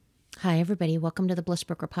Hi, everybody. Welcome to the Bliss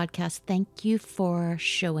Broker podcast. Thank you for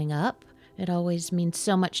showing up. It always means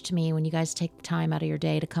so much to me when you guys take time out of your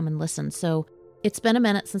day to come and listen. So it's been a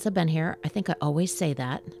minute since I've been here. I think I always say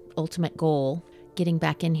that. Ultimate goal, getting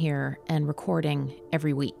back in here and recording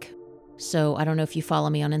every week. So I don't know if you follow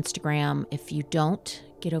me on Instagram. If you don't,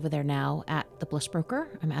 get over there now at the Bliss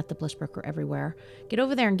Broker. I'm at the Bliss Broker everywhere. Get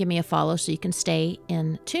over there and give me a follow so you can stay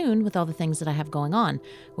in tune with all the things that I have going on,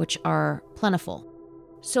 which are plentiful.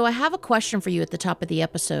 So I have a question for you at the top of the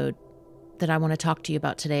episode that I want to talk to you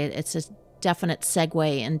about today. It's a definite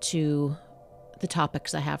segue into the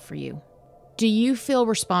topics I have for you. Do you feel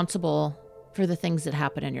responsible for the things that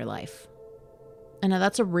happen in your life? And now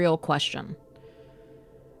that's a real question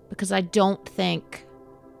because I don't think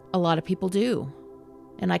a lot of people do.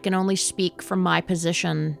 And I can only speak from my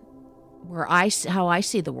position where how I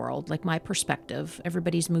see the world, like my perspective.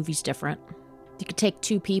 Everybody's movie's different. You could take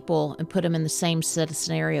two people and put them in the same set of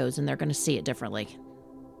scenarios and they're going to see it differently.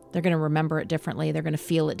 They're going to remember it differently. They're going to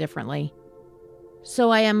feel it differently. So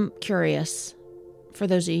I am curious, for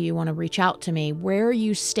those of you who want to reach out to me, where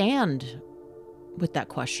you stand with that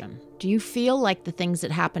question. Do you feel like the things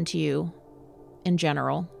that happen to you in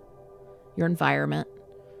general, your environment,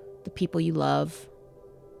 the people you love,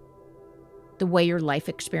 the way your life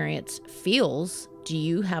experience feels, do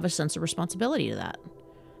you have a sense of responsibility to that?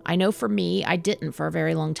 I know for me, I didn't for a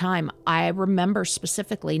very long time. I remember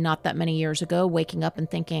specifically not that many years ago waking up and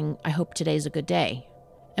thinking, I hope today's a good day.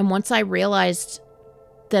 And once I realized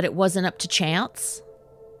that it wasn't up to chance,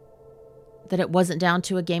 that it wasn't down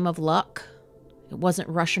to a game of luck, it wasn't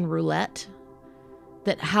Russian roulette,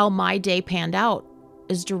 that how my day panned out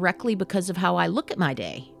is directly because of how I look at my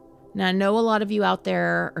day. Now, I know a lot of you out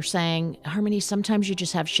there are saying, Harmony, sometimes you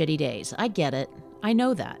just have shitty days. I get it. I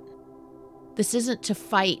know that. This isn't to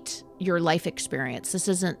fight your life experience.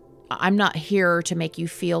 I'm not here to make you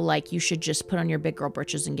feel like you should just put on your big girl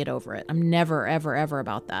britches and get over it. I'm never, ever, ever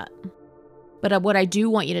about that. But what I do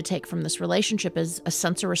want you to take from this relationship is a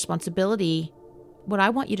sense of responsibility. What I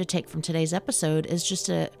want you to take from today's episode is just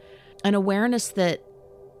an awareness that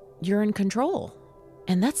you're in control.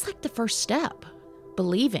 And that's like the first step,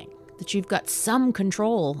 believing that you've got some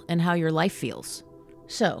control in how your life feels.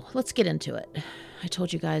 So let's get into it. I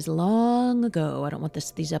told you guys long ago, I don't want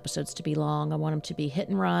these episodes to be long. I want them to be hit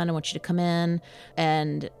and run. I want you to come in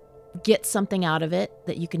and get something out of it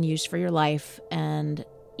that you can use for your life. And,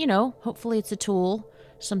 hopefully it's a tool,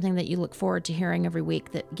 something that you look forward to hearing every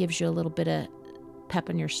week that gives you a little bit of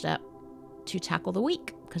pep in your step to tackle the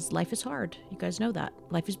week, because life is hard. You guys know that.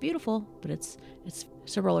 Life is beautiful, but it's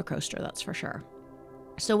a roller coaster, that's for sure.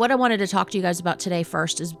 So what I wanted to talk to you guys about today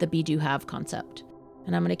first is the be, do, have concept.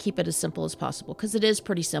 And I'm going to keep it as simple as possible because it is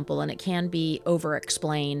pretty simple and it can be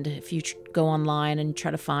over-explained. If you go online and try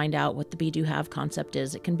to find out what the be, do, have concept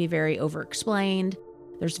is, it can be very over-explained.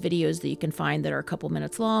 There's videos that you can find that are a couple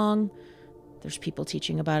minutes long. There's people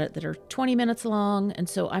teaching about it that are 20 minutes long. And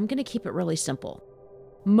so I'm going to keep it really simple.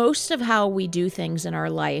 Most of how we do things in our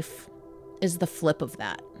life is the flip of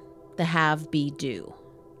that, the have, be, do.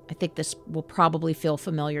 I think this will probably feel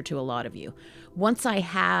familiar to a lot of you. Once I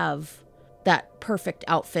have that perfect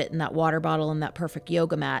outfit and that water bottle and that perfect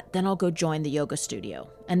yoga mat, then I'll go join the yoga studio.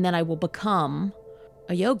 And then I will become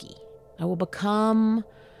a yogi. I will become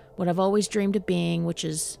what I've always dreamed of being, which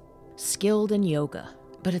is skilled in yoga.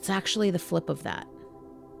 But it's actually the flip of that.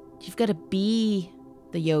 You've got to be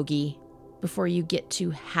the yogi before you get to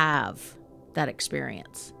have that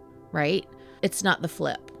experience, right? It's not the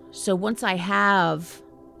flip. So once I have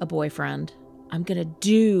a boyfriend, I'm going to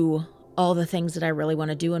do all the things that I really want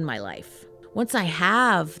to do in my life. Once I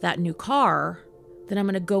have that new car, then I'm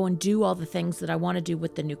going to go and do all the things that I want to do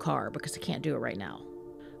with the new car because I can't do it right now.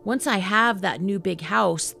 Once I have that new big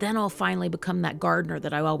house, then I'll finally become that gardener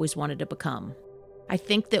that I always wanted to become. I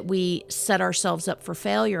think that we set ourselves up for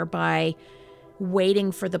failure by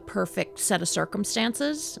waiting for the perfect set of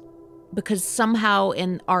circumstances because somehow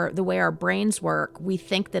in the way our brains work, we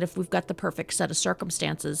think that if we've got the perfect set of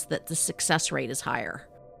circumstances that the success rate is higher.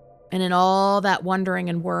 And in all that wondering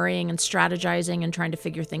and worrying and strategizing and trying to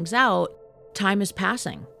figure things out, time is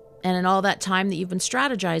passing. And in all that time that you've been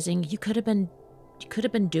strategizing, you could have been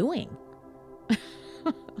doing.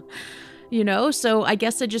 So I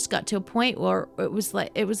guess I just got to a point where it was a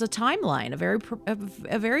timeline,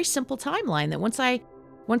 a very simple timeline that once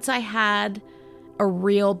I had a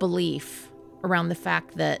real belief around the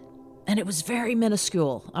fact that, and it was very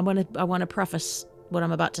minuscule. I want to preface what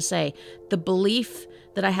I'm about to say. The belief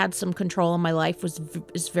that I had some control in my life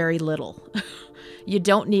is very little. You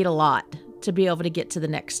don't need a lot to be able to get to the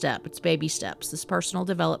next step. It's baby steps. This personal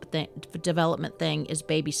development thing is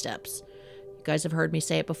baby steps. You guys have heard me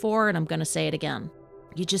say it before, and I'm going to say it again.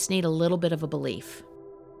 You just need a little bit of a belief.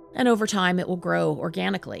 And over time, it will grow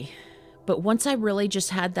organically. But once I really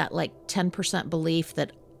just had that 10% belief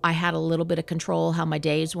that I had a little bit of control how my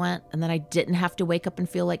days went, and that I didn't have to wake up and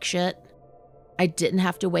feel like shit. I didn't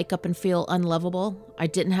have to wake up and feel unlovable. I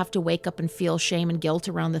didn't have to wake up and feel shame and guilt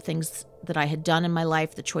around the things that I had done in my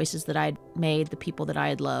life, the choices that I had made, the people that I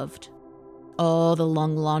had loved. Oh, the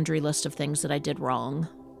long laundry list of things that I did wrong.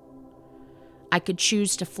 I could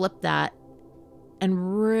choose to flip that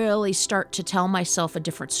and really start to tell myself a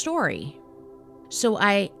different story. So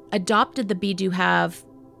I adopted the be, do, have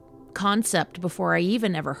concept before I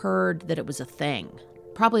even ever heard that it was a thing.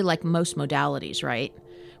 Probably like most modalities, right?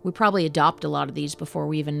 We probably adopt a lot of these before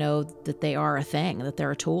we even know that they are a thing, that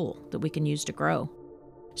they're a tool that we can use to grow.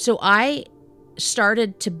 So I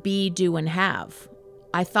started to be, do, and have.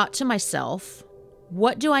 I thought to myself,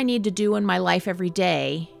 what do I need to do in my life every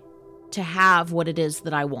day to have what it is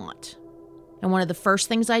that I want? And one of the first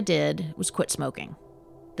things I did was quit smoking.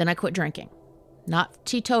 Then I quit drinking. Not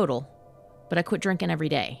teetotal, but I quit drinking every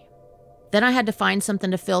day. Then I had to find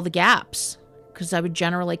something to fill the gaps, because I would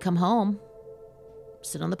generally come home,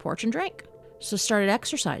 sit on the porch and drink. So I started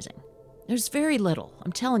exercising. There's very little,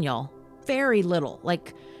 I'm telling y'all, very little,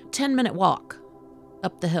 10-minute walk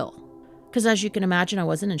up the hill. Because as you can imagine, I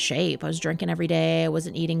wasn't in shape. I was drinking every day. I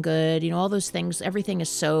wasn't eating good. All those things, everything is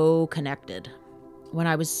so connected. When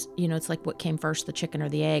I was, it's like what came first, the chicken or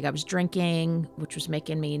the egg. I was drinking, which was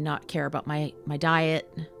making me not care about my diet.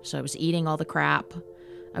 So I was eating all the crap.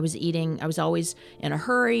 I was always in a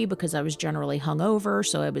hurry because I was generally hungover.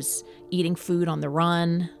 So I was eating food on the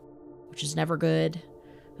run, which is never good.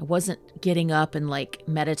 I wasn't getting up and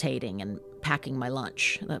meditating and packing my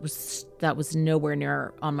lunch. That was nowhere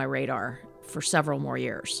near on my radar for several more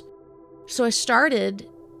years. So I started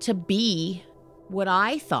to be what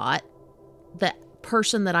I thought the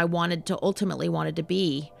person that I ultimately wanted to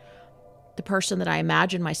be, the person that I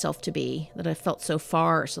imagined myself to be, that I felt so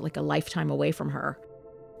far, so like a lifetime away from her.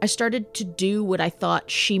 I started to do what I thought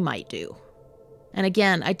she might do. And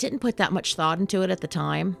again, I didn't put that much thought into it at the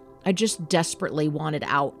time. I just desperately wanted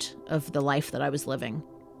out of the life that I was living.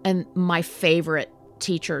 And my favorite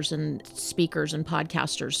teachers and speakers and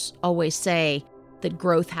podcasters always say that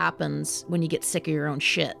growth happens when you get sick of your own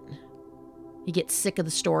shit. You get sick of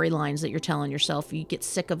the storylines that you're telling yourself. You get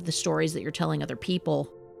sick of the stories that you're telling other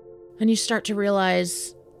people. And you start to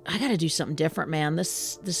realize, I got to do something different, man.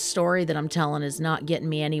 This story that I'm telling is not getting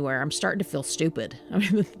me anywhere. I'm starting to feel stupid. I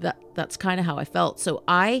mean, that's kind of how I felt. So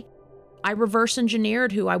I reverse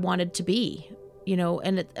engineered who I wanted to be,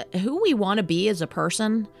 and who we want to be as a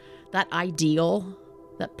person, that ideal,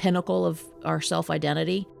 that pinnacle of our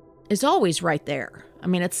self-identity is always right there. I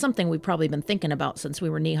mean, it's something we've probably been thinking about since we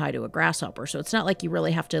were knee-high to a grasshopper. So it's not like you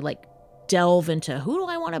really have to delve into who do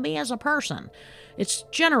I want to be as a person. It's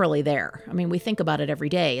generally there. I mean, we think about it every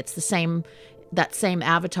day. It's that same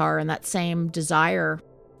avatar and that same desire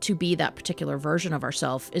to be that particular version of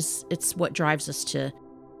ourselves it's what drives us to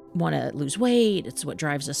want to lose weight. It's what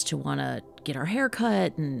drives us to want to get our hair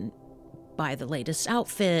cut and buy the latest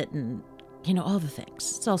outfit and, all the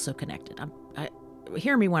things. It's all so connected.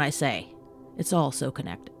 Hear me when I say it's all so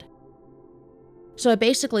connected. So I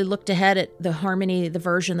basically looked ahead at the harmony, the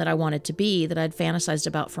version that I wanted to be, that I'd fantasized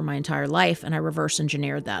about for my entire life, and I reverse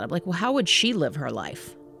engineered that. I'm like, well, how would she live her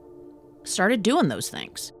life? Started doing those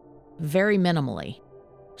things very minimally.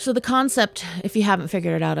 So the concept, if you haven't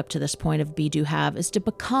figured it out up to this point of be, do, have, is to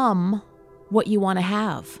become what you want to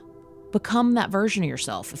have. Become that version of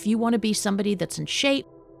yourself. If you want to be somebody that's in shape,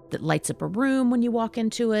 that lights up a room when you walk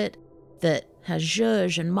into it, that has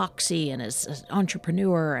zhuzh and moxie and is an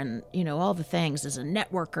entrepreneur and, all the things, as a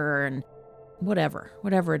networker and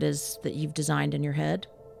whatever it is that you've designed in your head.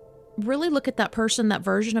 Really look at that person, that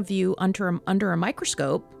version of you under a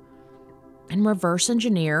microscope and reverse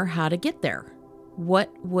engineer how to get there.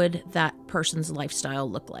 What would that person's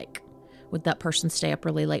lifestyle look like? Would that person stay up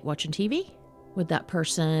really late watching TV? Would that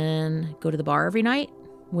person go to the bar every night?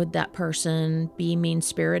 Would that person be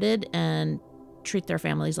mean-spirited and treat their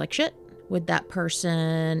families like shit? Would that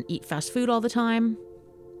person eat fast food all the time?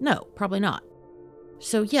 No, probably not.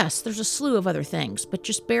 So yes, there's a slew of other things, but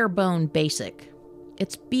just bare bone basic.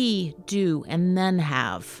 It's be, do, and then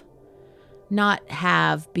have. Not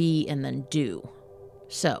have, be, and then do.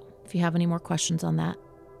 So if you have any more questions on that,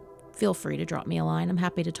 feel free to drop me a line. I'm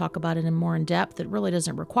happy to talk about it in more in depth. It really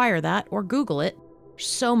doesn't require that, or Google it. There's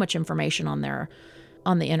so much information on there,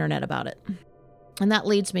 on the internet about it. And that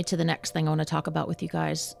leads me to the next thing I want to talk about with you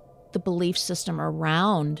guys. The belief system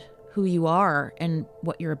around who you are and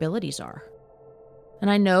what your abilities are. And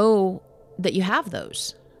I know that you have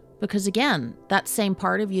those Because again, that same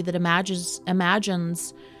part of you that imagines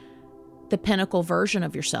the pinnacle version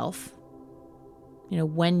of yourself,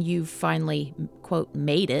 when you've finally, quote,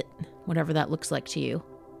 made it, whatever that looks like to you.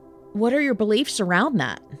 What are your beliefs around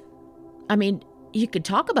that? I mean, you could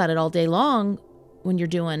talk about it all day long when you're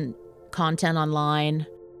doing content online,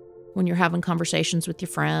 when you're having conversations with your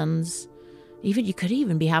friends. You could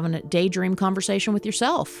even be having a daydream conversation with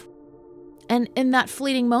yourself. And in that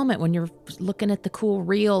fleeting moment when you're looking at the cool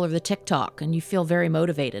reel or the TikTok and you feel very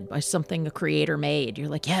motivated by something a creator made, you're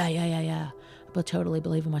like, yeah. I totally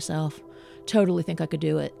believe in myself. Totally think I could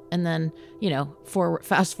do it. And then,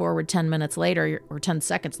 fast forward 10 minutes later or 10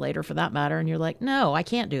 seconds later for that matter. And you're like, no, I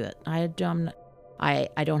can't do it. I don't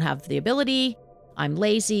have the ability. I'm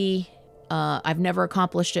lazy. I've never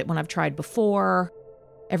accomplished it when I've tried before.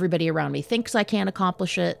 Everybody around me thinks I can't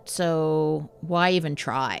accomplish it. So why even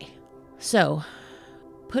try? So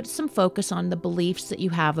put some focus on the beliefs that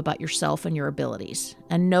you have about yourself and your abilities.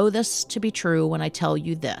 And know this to be true when I tell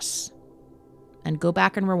you this. And go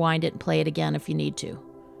back and rewind it and play it again if you need to,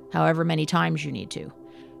 however many times you need to.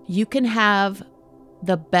 You can have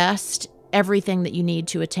the best everything that you need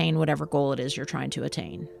to attain whatever goal it is you're trying to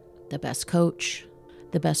attain. The best coach,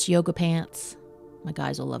 the best yoga pants. My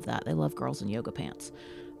guys will love that. They love girls in yoga pants.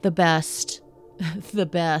 The best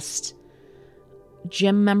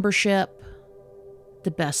gym membership, the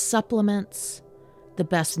best supplements, the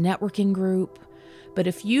best networking group. But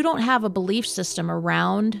if you don't have a belief system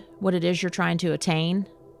around what it is you're trying to attain,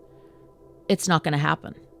 it's not going to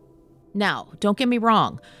happen. Now, don't get me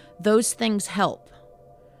wrong. Those things help.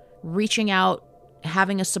 Reaching out,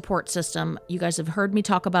 having a support system. You guys have heard me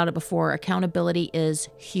talk about it before. Accountability is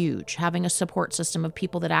huge. Having a support system of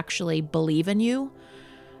people that actually believe in you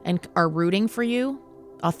and are rooting for you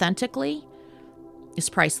authentically is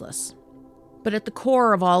priceless. But at the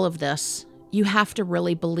core of all of this, you have to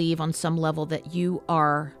really believe on some level that you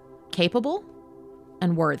are capable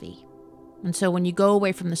and worthy. And so when you go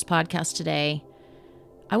away from this podcast today,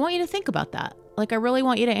 I want you to think about that. I really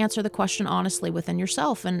want you to answer the question honestly within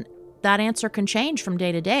yourself. And that answer can change from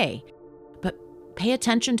day to day. But pay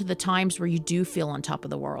attention to the times where you do feel on top of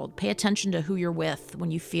the world. Pay attention to who you're with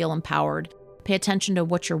when you feel empowered. Pay attention to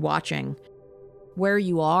what you're watching, where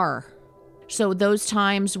you are. So those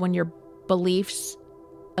times when your beliefs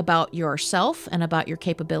about yourself and about your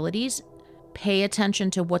capabilities, pay attention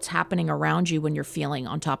to what's happening around you when you're feeling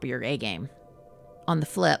on top of your A game. On the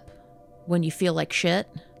flip, when you feel like shit,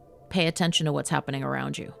 pay attention to what's happening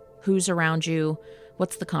around you. Who's around you?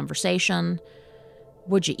 What's the conversation?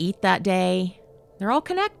 What'd you eat that day? They're all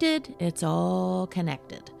connected. It's all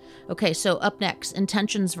connected. Okay, so up next,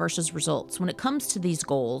 intentions versus results. When it comes to these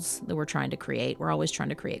goals that we're trying to create, we're always trying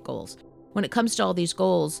to create goals. When it comes to all these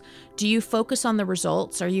goals, do you focus on the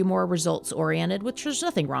results? Are you more results oriented? Which there's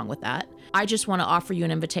nothing wrong with that. I just want to offer you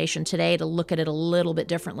an invitation today to look at it a little bit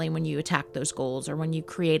differently when you attack those goals, or when you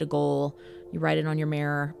create a goal, you write it on your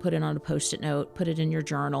mirror, put it on a Post-it note, put it in your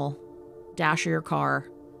journal, dash of your car,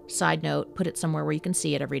 side note, put it somewhere where you can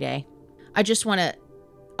see it every day. I just want to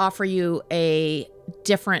offer you a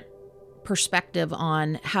different perspective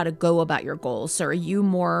on how to go about your goals. So are you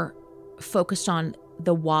more focused on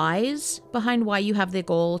the whys behind why you have the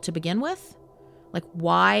goal to begin with? Like,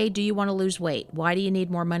 why do you want to lose weight? Why do you need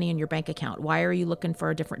more money in your bank account? Why are you looking for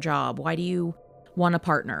a different job? Why do you want a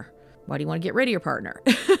partner? Why do you want to get rid of your partner?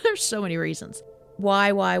 There's so many reasons.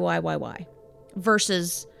 Why?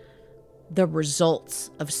 Versus the results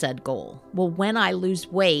of said goal. Well, when I lose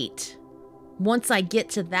weight, once I get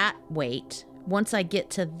to that weight, once I get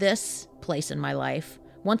to this place in my life,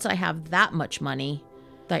 once I have that much money,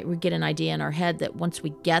 that we get an idea in our head that once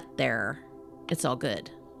we get there, it's all good.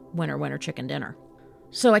 Winner, winner, chicken dinner.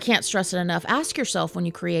 So I can't stress it enough. Ask yourself when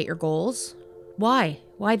you create your goals, why?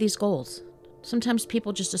 Why these goals? Sometimes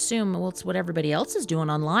people just assume, well, it's what everybody else is doing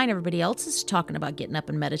online. Everybody else is talking about getting up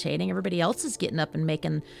and meditating. Everybody else is getting up and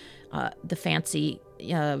making the fancy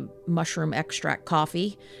mushroom extract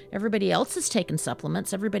coffee. Everybody else is taking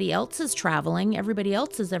supplements. Everybody else is traveling. Everybody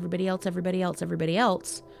else.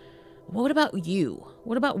 What about you?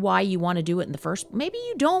 What about why you want to do it in the first? Maybe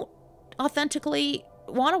you don't authentically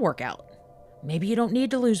want to work out. Maybe you don't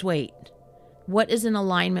need to lose weight. What is in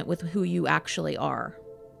alignment with who you actually are?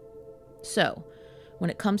 So, when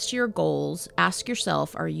it comes to your goals, ask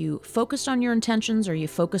yourself, are you focused on your intentions or are you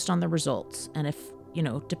focused on the results? And if,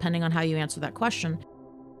 depending on how you answer that question,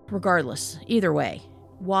 regardless, either way,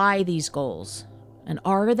 why these goals? And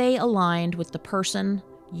are they aligned with the person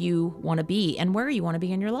you want to be and where you want to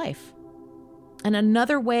be in your life? And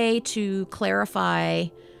another way to clarify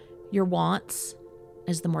your wants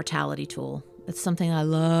is the mortality tool. It's something I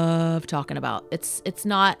love talking about. It's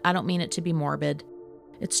not, I don't mean it to be morbid.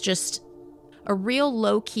 It's just a real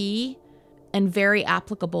low key and very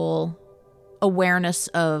applicable awareness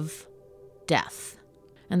of death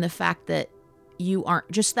and the fact that you aren't,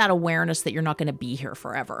 just that awareness that you're not going to be here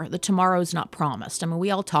forever. The tomorrow's not promised. I mean,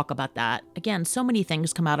 we all talk about that. Again, so many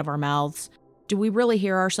things come out of our mouths. Do we really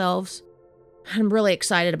hear ourselves? I'm really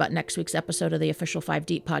excited about next week's episode of the Official 5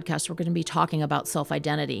 Deep podcast. We're going to be talking about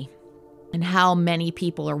self-identity and how many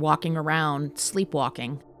people are walking around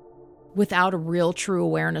sleepwalking without a real true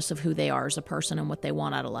awareness of who they are as a person and what they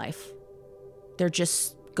want out of life. They're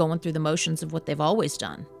just going through the motions of what they've always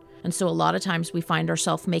done. And so a lot of times we find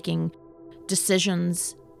ourselves making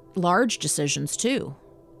decisions, large decisions too,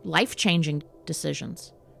 life-changing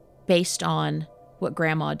decisions based on what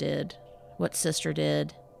grandma did, what sister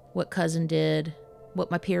did, what cousin did,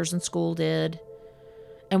 what my peers in school did.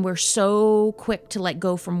 And we're so quick to let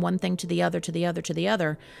go from one thing to the other, to the other, to the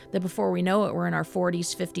other, that before we know it, we're in our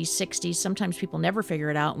 40s, 50s, 60s. Sometimes people never figure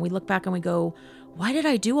it out. And we look back and we go, why did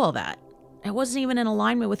I do all that? It wasn't even in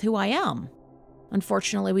alignment with who I am.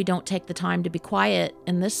 Unfortunately, we don't take the time to be quiet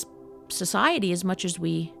in this society as much as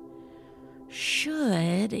we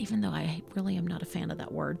should, even though I really am not a fan of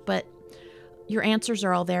that word. But your answers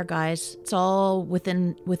are all there, guys. It's all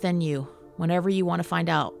within you, whenever you want to find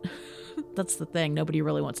out. That's the thing. Nobody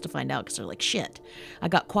really wants to find out because they're like, shit, I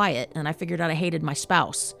got quiet and I figured out I hated my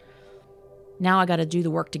spouse. Now I got to do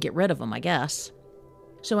the work to get rid of them, I guess.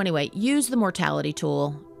 So anyway, use the mortality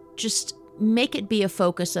tool. Just make it be a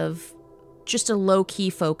focus of just a low-key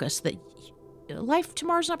focus that life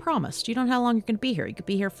tomorrow's not promised. You don't know how long you're going to be here. You could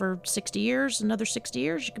be here for 60 years, another 60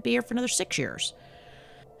 years. You could be here for another 6 years.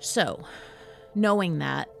 So, knowing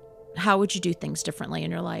that, how would you do things differently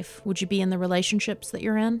in your life? Would you be in the relationships that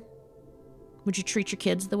you're in? Would you treat your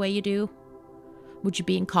kids the way you do? Would you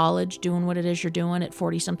be in college doing what it is you're doing at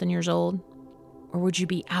 40-something years old? Or would you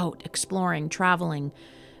be out exploring, traveling,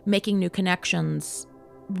 making new connections,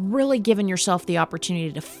 really giving yourself the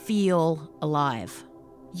opportunity to feel alive?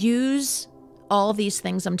 Use all these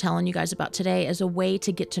things I'm telling you guys about today as a way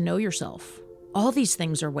to get to know yourself. All these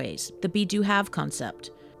things are ways. The be, do, have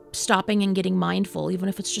concept. Stopping and getting mindful, even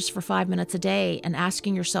if it's just for 5 minutes a day, and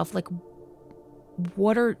asking yourself, like,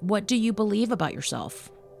 what do you believe about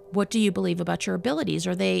yourself? What do you believe about your abilities?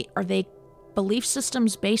 Are they belief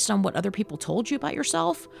systems based on what other people told you about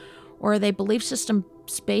yourself? Or are they belief systems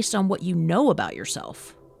based on what you know about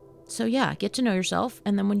yourself? So yeah, get to know yourself.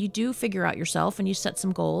 And then when you do figure out yourself and you set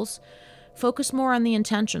some goals, focus more on the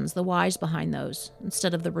intentions, the whys behind those,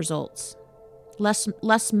 instead of the results.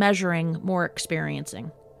 Less measuring, more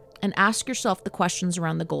experiencing. And ask yourself the questions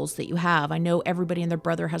around the goals that you have. I know everybody and their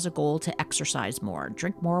brother has a goal to exercise more,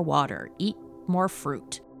 drink more water, eat more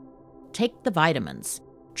fruit, take the vitamins,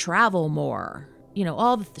 travel more,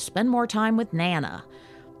 spend more time with Nana.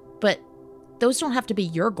 But those don't have to be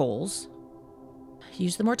your goals.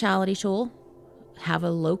 Use the mortality tool. Have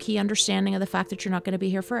a low-key understanding of the fact that you're not going to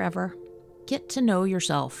be here forever. Get to know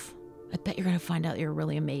yourself. I bet you're going to find out you're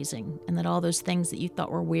really amazing, and that all those things that you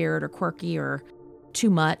thought were weird or quirky or too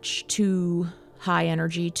much, too high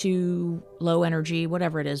energy, too low energy,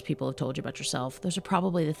 whatever it is people have told you about yourself, those are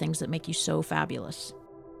probably the things that make you so fabulous.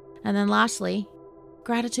 And then lastly,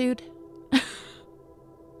 gratitude.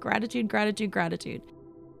 Gratitude, gratitude, gratitude.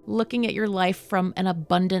 Looking at your life from an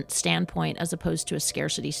abundant standpoint as opposed to a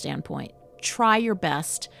scarcity standpoint. Try your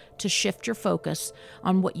best to shift your focus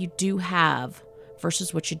on what you do have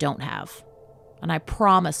versus what you don't have. And I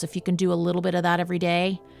promise if you can do a little bit of that every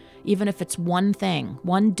day, even if it's one thing,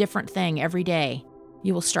 one different thing every day,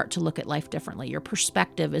 you will start to look at life differently. Your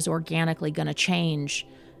perspective is organically going to change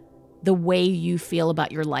the way you feel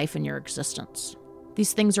about your life and your existence.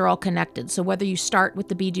 These things are all connected. So whether you start with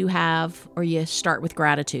the be, do, have, or you start with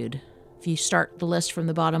gratitude, if you start the list from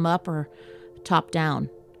the bottom up or top down,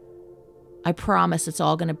 I promise it's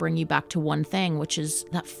all going to bring you back to one thing, which is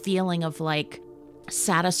that feeling of like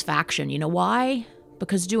satisfaction. You know why?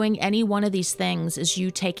 Because doing any one of these things is you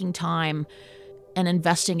taking time and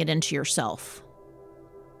investing it into yourself.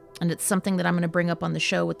 And it's something that I'm going to bring up on the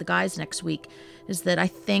show with the guys next week, is that I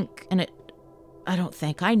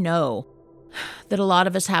know that a lot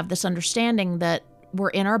of us have this understanding that we're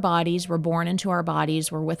in our bodies, we're born into our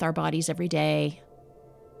bodies, we're with our bodies every day,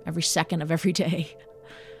 every second of every day.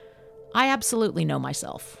 I absolutely know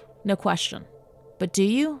myself, no question. But do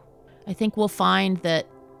you? I think we'll find that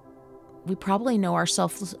we probably know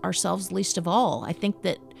ourselves least of all. I think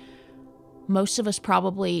that most of us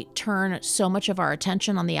probably turn so much of our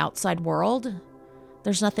attention on the outside world,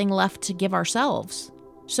 there's nothing left to give ourselves.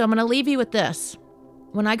 So I'm going to leave you with this.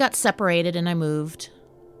 When I got separated and I moved,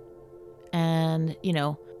 and,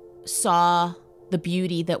 saw the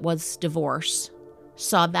beauty that was divorce,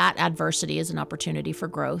 saw that adversity as an opportunity for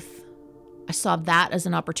growth. I saw that as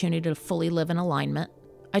an opportunity to fully live in alignment.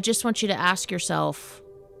 I just want you to ask yourself,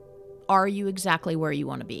 are you exactly where you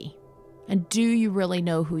want to be? And do you really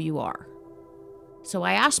know who you are? So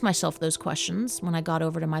I asked myself those questions when I got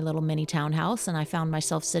over to my little mini townhouse, and I found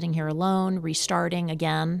myself sitting here alone, restarting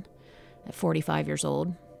again at 45 years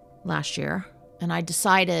old last year. And I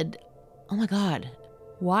decided, oh my God,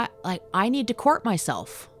 I need to court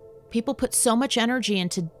myself. People put so much energy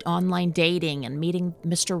into online dating and meeting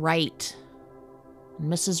Mr. Right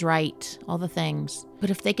and Mrs. Right, all the things.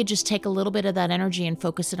 But if they could just take a little bit of that energy and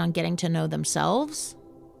focus it on getting to know themselves,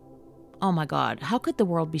 oh my God, how could the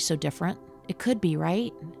world be so different? It could be,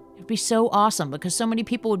 right? It'd be so awesome because so many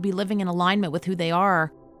people would be living in alignment with who they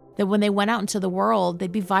are that when they went out into the world,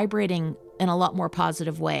 they'd be vibrating in a lot more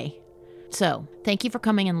positive way. So thank you for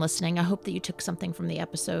coming and listening. I hope that you took something from the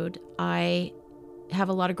episode. I have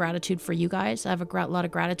a lot of gratitude for you guys. I have a lot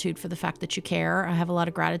of gratitude for the fact that you care. I have a lot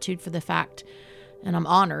of gratitude for the fact, and I'm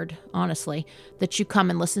honored, honestly, that you come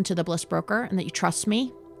and listen to The Bliss Broker and that you trust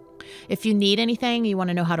me. If you need anything, you want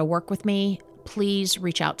to know how to work with me, please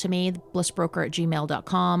reach out to me,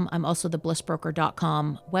 blissbroker@gmail.com. I'm also the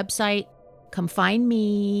blissbroker.com website. Come find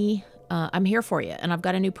me. I'm here for you. And I've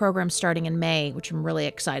got a new program starting in May, which I'm really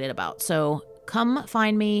excited about. So come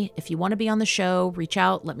find me. If you want to be on the show, reach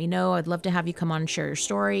out, let me know. I'd love to have you come on and share your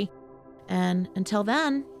story. And until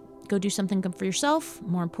then, go do something good for yourself.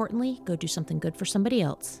 More importantly, go do something good for somebody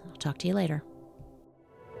else. I'll talk to you later.